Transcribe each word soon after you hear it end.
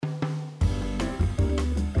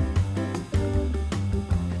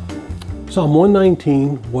Psalm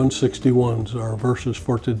 119, 161 is our verses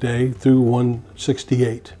for today through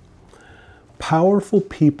 168. Powerful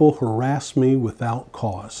people harass me without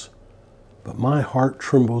cause, but my heart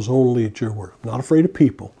trembles only at your word. I'm not afraid of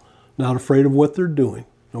people, not afraid of what they're doing,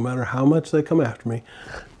 no matter how much they come after me.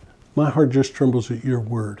 My heart just trembles at your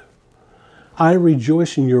word. I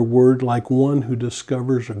rejoice in your word like one who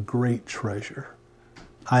discovers a great treasure.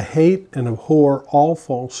 I hate and abhor all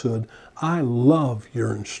falsehood. I love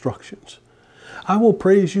your instructions. I will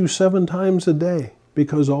praise you 7 times a day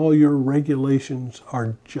because all your regulations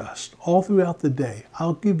are just. All throughout the day,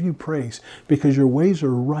 I'll give you praise because your ways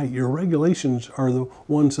are right. Your regulations are the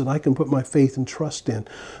ones that I can put my faith and trust in.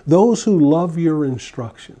 Those who love your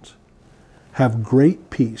instructions have great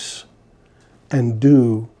peace and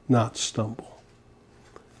do not stumble.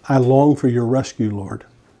 I long for your rescue, Lord,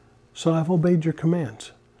 so I've obeyed your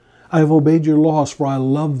commands. I have obeyed your laws, for I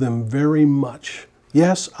love them very much.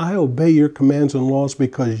 Yes, I obey your commands and laws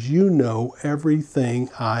because you know everything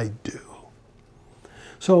I do.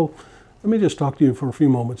 So let me just talk to you for a few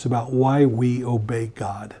moments about why we obey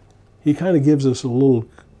God. He kind of gives us a little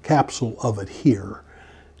capsule of it here.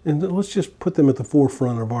 And let's just put them at the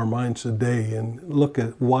forefront of our minds today and look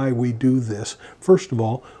at why we do this. First of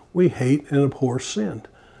all, we hate and abhor sin.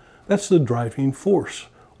 That's the driving force.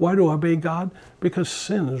 Why do I obey God? Because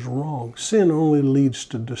sin is wrong. Sin only leads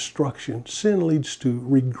to destruction. Sin leads to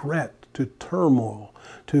regret, to turmoil,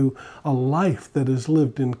 to a life that is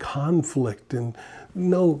lived in conflict and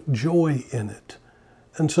no joy in it.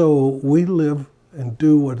 And so we live and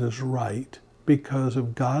do what is right because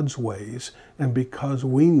of God's ways and because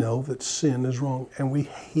we know that sin is wrong and we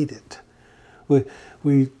hate it.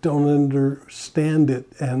 We don't understand it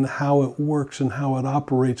and how it works and how it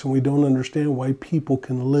operates, and we don't understand why people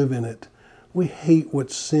can live in it. We hate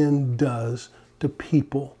what sin does to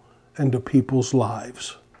people and to people's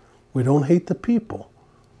lives. We don't hate the people.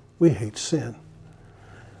 We hate sin.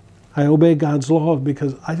 I obey God's law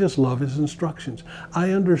because I just love his instructions.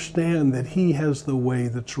 I understand that he has the way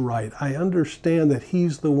that's right. I understand that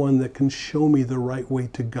he's the one that can show me the right way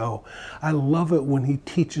to go. I love it when he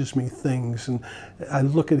teaches me things and I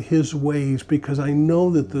look at his ways because I know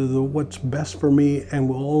that what's best for me and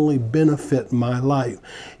will only benefit my life.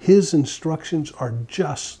 His instructions are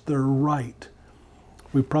just, they're right.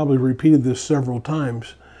 We've probably repeated this several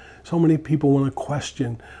times. So many people want to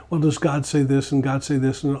question, well, does God say this and God say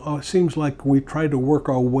this? And it seems like we try to work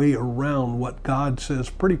our way around what God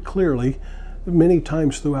says pretty clearly many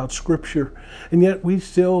times throughout Scripture. And yet we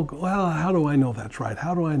still, well, how do I know that's right?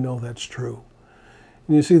 How do I know that's true?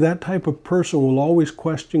 And you see, that type of person will always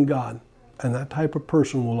question God. And that type of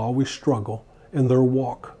person will always struggle in their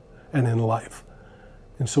walk and in life.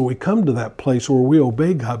 And so we come to that place where we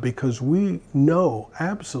obey God because we know,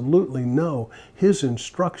 absolutely know, his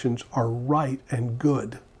instructions are right and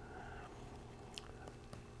good.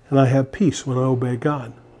 And I have peace when I obey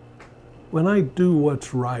God. When I do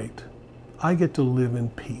what's right, I get to live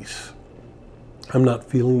in peace. I'm not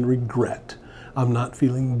feeling regret. I'm not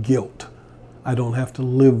feeling guilt. I don't have to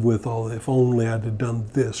live with if only I'd have done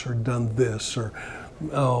this, or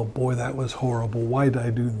oh boy, that was horrible. Why did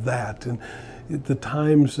I do that? And the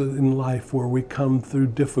times in life where we come through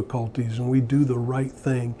difficulties and we do the right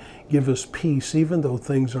thing give us peace, even though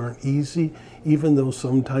things aren't easy, even though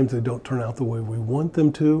sometimes they don't turn out the way we want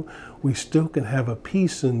them to. We still can have a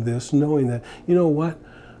peace in this, knowing that, you know what,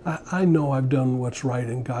 I know I've done what's right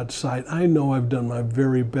in God's sight. I know I've done my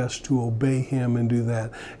very best to obey him and do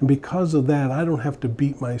that. And because of that, I don't have to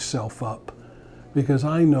beat myself up, because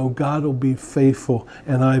I know God will be faithful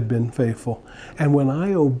and I've been faithful. And when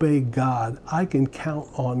I obey God, I can count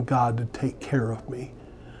on God to take care of me.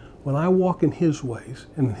 When I walk in his ways,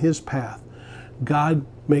 in his path, God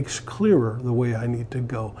makes clearer the way I need to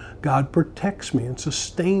go. God protects me and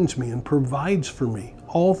sustains me and provides for me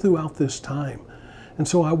all throughout this time. And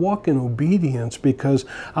so I walk in obedience because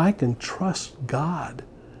I can trust God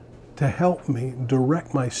to help me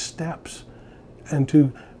direct my steps and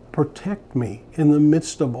to protect me in the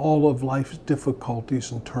midst of all of life's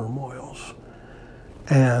difficulties and turmoils.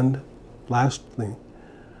 And last thing,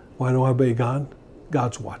 why do I obey God?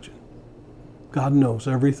 God's watching. God knows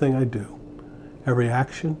everything I do, every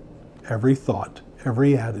action, every thought,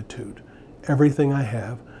 every attitude, everything I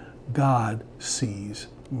have. God sees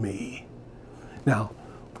me. Now,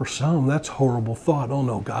 for some, that's a horrible thought. Oh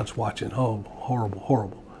no, God's watching. Oh, horrible,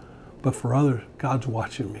 horrible. But for others, God's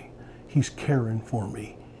watching me. He's caring for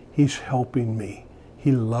me. He's helping me.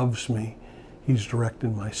 He loves me. He's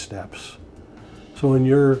directing my steps. So in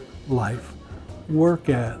your life, work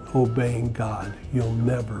at obeying God. You'll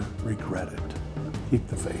never regret it. Keep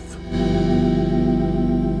the faith.